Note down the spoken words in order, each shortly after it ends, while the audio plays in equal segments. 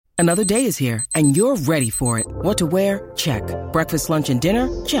Another day is here, and you're ready for it. What to wear? Check. Breakfast, lunch, and dinner?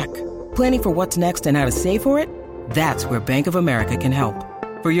 Check. Planning for what's next and how to save for it? That's where Bank of America can help.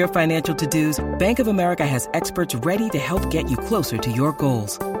 For your financial to-dos, Bank of America has experts ready to help get you closer to your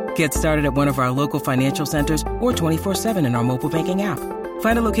goals. Get started at one of our local financial centers or 24/7 in our mobile banking app.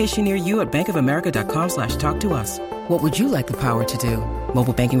 Find a location near you at bankofamerica.com/talktous. What would you like the power to do?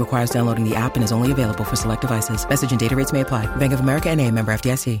 Mobile banking requires downloading the app and is only available for select devices. Message and data rates may apply. Bank of America N.A., member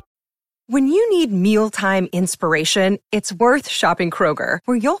FDIC. When you need mealtime inspiration, it's worth shopping Kroger,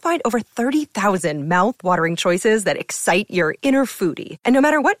 where you'll find over 30,000 mouth-watering choices that excite your inner foodie. And no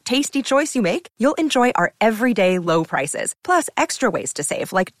matter what tasty choice you make, you'll enjoy our everyday low prices, plus extra ways to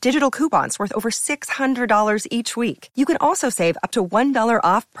save, like digital coupons worth over $600 each week. You can also save up to $1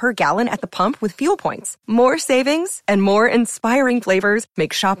 off per gallon at the pump with fuel points. More savings and more inspiring flavors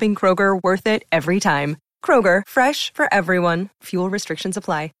make shopping Kroger worth it every time. Kroger, fresh for everyone. Fuel restrictions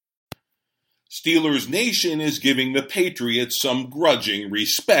apply. Steelers Nation is giving the Patriots some grudging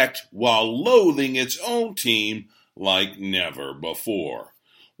respect while loathing its own team like never before.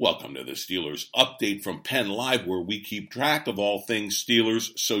 Welcome to the Steelers Update from Penn Live, where we keep track of all things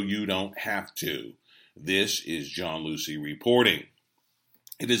Steelers so you don't have to. This is John Lucy reporting.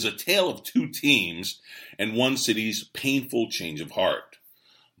 It is a tale of two teams and one city's painful change of heart.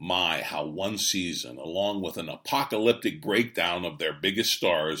 My, how one season, along with an apocalyptic breakdown of their biggest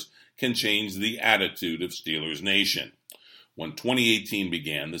stars, can change the attitude of Steelers Nation. When 2018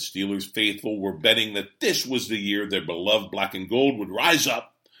 began, the Steelers faithful were betting that this was the year their beloved black and gold would rise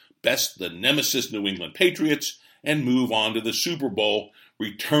up, best the nemesis New England Patriots, and move on to the Super Bowl,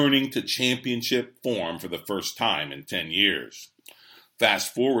 returning to championship form for the first time in 10 years.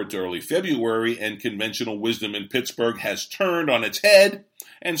 Fast forward to early February, and conventional wisdom in Pittsburgh has turned on its head,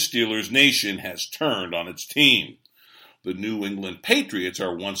 and Steelers Nation has turned on its team. The New England Patriots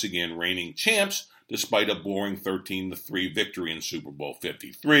are once again reigning champs, despite a boring 13-3 victory in Super Bowl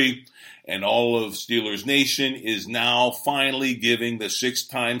 53, and all of Steelers Nation is now finally giving the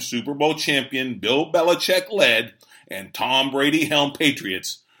six-time Super Bowl champion Bill Belichick-led and Tom Brady-helmed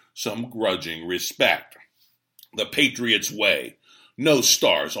Patriots some grudging respect. The Patriots way. No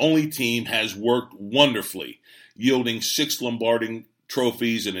stars, only team has worked wonderfully, yielding 6 Lombardi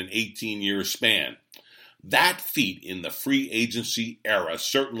trophies in an 18-year span. That feat in the free agency era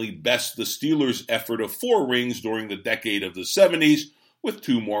certainly bests the Steelers' effort of 4 rings during the decade of the 70s, with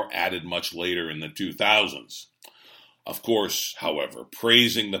 2 more added much later in the 2000s. Of course, however,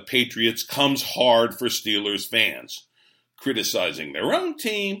 praising the Patriots comes hard for Steelers fans. Criticizing their own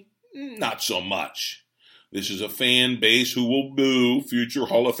team, not so much. This is a fan base who will boo future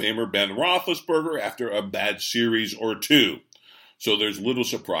Hall of Famer Ben Roethlisberger after a bad series or 2. So there's little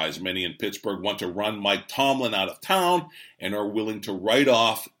surprise many in Pittsburgh want to run Mike Tomlin out of town and are willing to write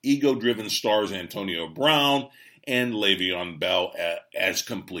off ego-driven stars Antonio Brown and Le'Veon Bell as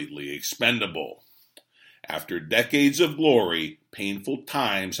completely expendable. After decades of glory, painful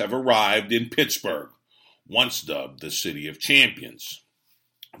times have arrived in Pittsburgh, once dubbed the City of Champions.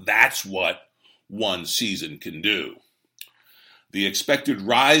 That's what one season can do. The expected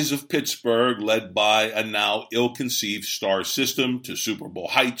rise of Pittsburgh, led by a now ill-conceived star system to Super Bowl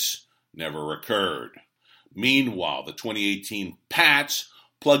heights, never occurred. Meanwhile, the 2018 Pats,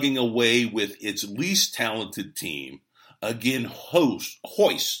 plugging away with its least talented team, again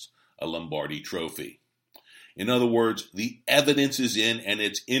hoist a Lombardi trophy. In other words, the evidence is in and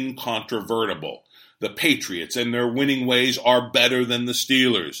it's incontrovertible. The Patriots and their winning ways are better than the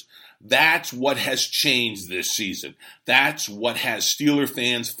Steelers. That's what has changed this season. That's what has Steeler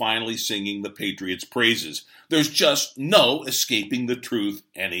fans finally singing the Patriots' praises. There's just no escaping the truth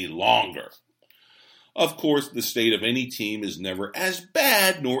any longer. Of course, the state of any team is never as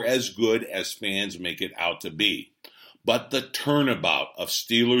bad nor as good as fans make it out to be. But the turnabout of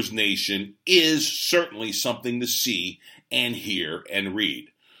Steelers Nation is certainly something to see and hear and read.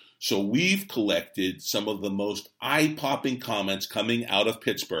 So we've collected some of the most eye-popping comments coming out of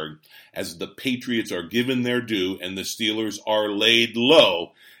Pittsburgh as the Patriots are given their due and the Steelers are laid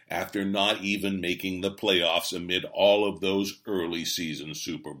low after not even making the playoffs amid all of those early season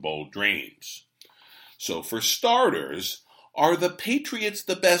Super Bowl dreams. So for starters, are the Patriots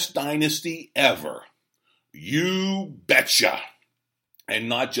the best dynasty ever? You betcha! And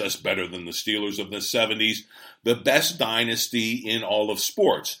not just better than the Steelers of the 70s, the best dynasty in all of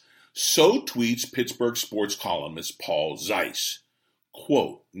sports. So tweets Pittsburgh sports columnist Paul Zeiss.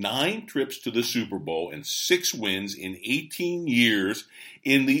 Quote, 9 trips to the Super Bowl and 6 wins in 18 years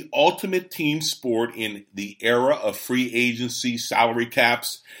in the ultimate team sport in the era of free agency, salary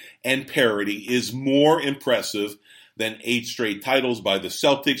caps, and parity is more impressive then 8 straight titles by the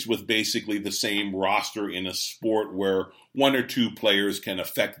Celtics with basically the same roster in a sport where 1 or 2 players can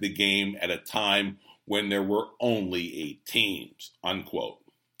affect the game at a time when there were only 8 teams, unquote.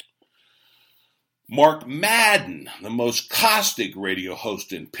 Mark Madden, the most caustic radio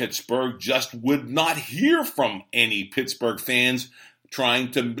host in Pittsburgh, just would not hear from any Pittsburgh fans trying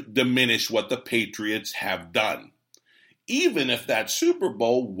to diminish what the Patriots have done, even if that Super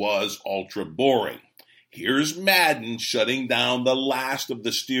Bowl was ultra boring. Here's Madden shutting down the last of the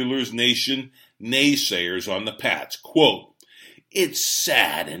Steelers Nation naysayers on the Pats. Quote, "It's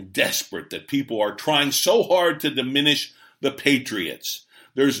sad and desperate that people are trying so hard to diminish the Patriots.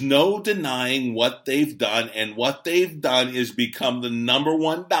 There's no denying what they've done, and what they've done is become the number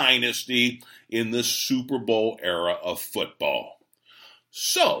 1 dynasty in the Super Bowl era of football."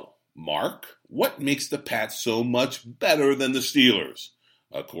 So, Mark, what makes the Pats so much better than the Steelers?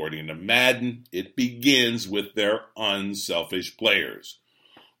 According to Madden, it begins with their unselfish players.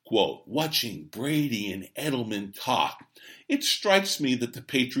 Quote, "Watching Brady and Edelman talk, it strikes me that the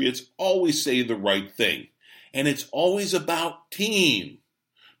Patriots always say the right thing, and it's always about team.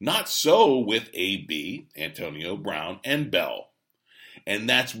 Not so with AB, Antonio Brown, and Bell. And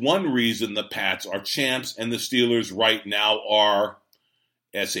that's one reason the Pats are champs and the Steelers right now are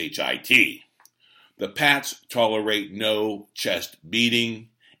SHIT. The Pats tolerate no chest beating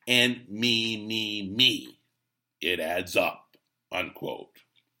and me. It adds up," unquote.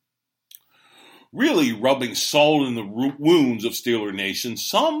 Really rubbing salt in the wounds of Steeler Nation,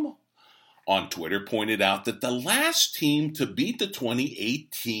 some on Twitter pointed out that the last team to beat the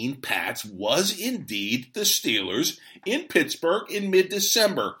 2018 Pats was indeed the Steelers in Pittsburgh in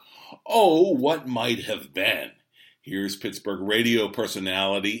mid-December. Oh, what might have been. Here's Pittsburgh radio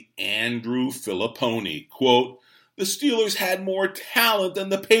personality Andrew Filipponi. Quote, "The Steelers had more talent than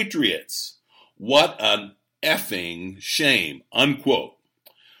the Patriots. What an effing shame," unquote.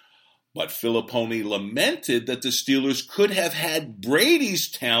 But Filipponi lamented that the Steelers could have had Brady's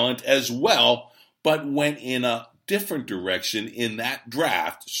talent as well, but went in a different direction in that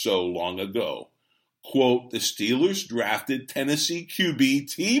draft so long ago. Quote, "The Steelers drafted Tennessee QB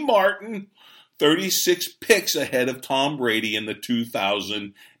T. Martin 36 picks ahead of Tom Brady in the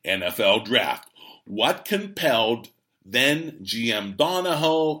 2000 NFL draft. What compelled then GM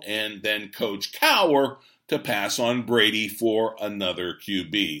Donahoe and then Coach Cowher to pass on Brady for another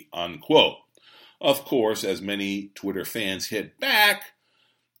QB," unquote. Of course, as many Twitter fans hit back,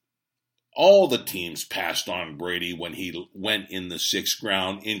 all the teams passed on Brady when he went in the 6th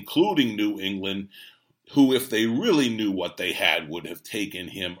round, including New England, who, if they really knew what they had, would have taken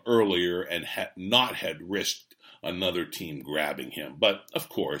him earlier and not had risked another team grabbing him. But, of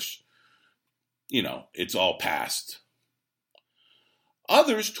course, it's all past.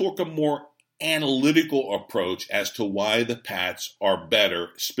 Others took a more analytical approach as to why the Pats are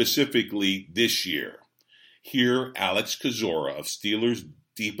better, specifically this year. Here, Alex Kozora of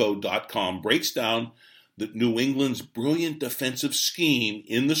SteelersDepot.com breaks down New England's brilliant defensive scheme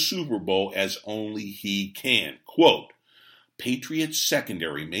in the Super Bowl as only he can. Quote, "Patriots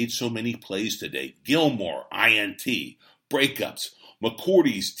secondary made so many plays today. Gilmore, INT, breakups,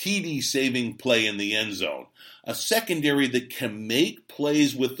 McCourty's TD saving play in the end zone. A secondary that can make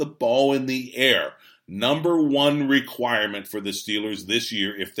plays with the ball in the air. Number 1 requirement for the Steelers this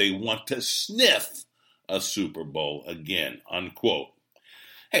year if they want to sniff a Super Bowl again," unquote.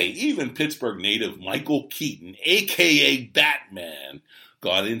 Hey, even Pittsburgh native Michael Keaton, a.k.a. Batman,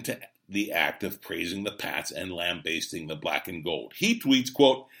 got into the act of praising the Pats and lambasting the black and gold. He tweets,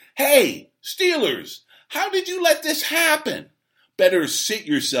 quote, "Hey, Steelers, how did you let this happen? Better sit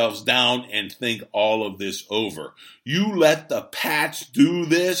yourselves down and think all of this over. You let the Pats do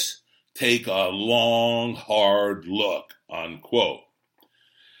this? Take a long, hard look," unquote.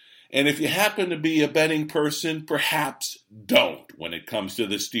 And if you happen to be a betting person, perhaps don't when it comes to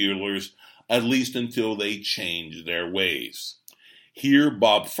the Steelers, at least until they change their ways. Here,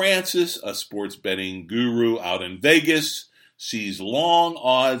 Bob Francis, a sports betting guru out in Vegas, sees long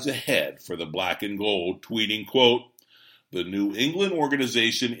odds ahead for the black and gold, tweeting, quote, "The New England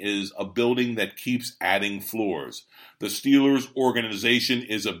organization is a building that keeps adding floors. The Steelers organization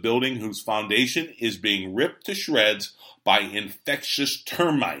is a building whose foundation is being ripped to shreds by infectious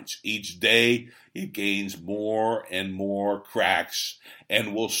termites. Each day it gains more and more cracks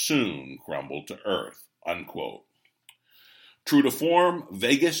and will soon crumble to earth," unquote. True to form,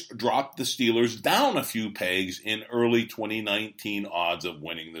 Vegas dropped the Steelers down a few pegs in early 2019 odds of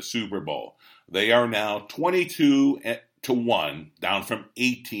winning the Super Bowl. They are now 22-1, down from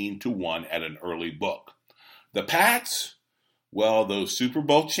 18-1 at an early book. The Pats, Well, those Super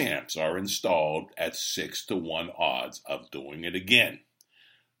Bowl champs are installed at 6-1 odds of doing it again.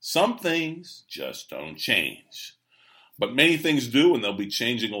 Some things just don't change. But many things do, and they'll be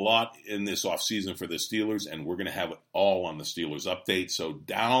changing a lot in this offseason for the Steelers, and we're going to have it all on the Steelers Update. So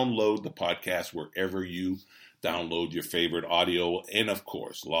download the podcast wherever you download your favorite audio, and of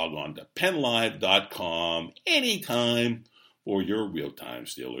course, log on to PennLive.com anytime for your real-time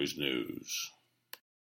Steelers news.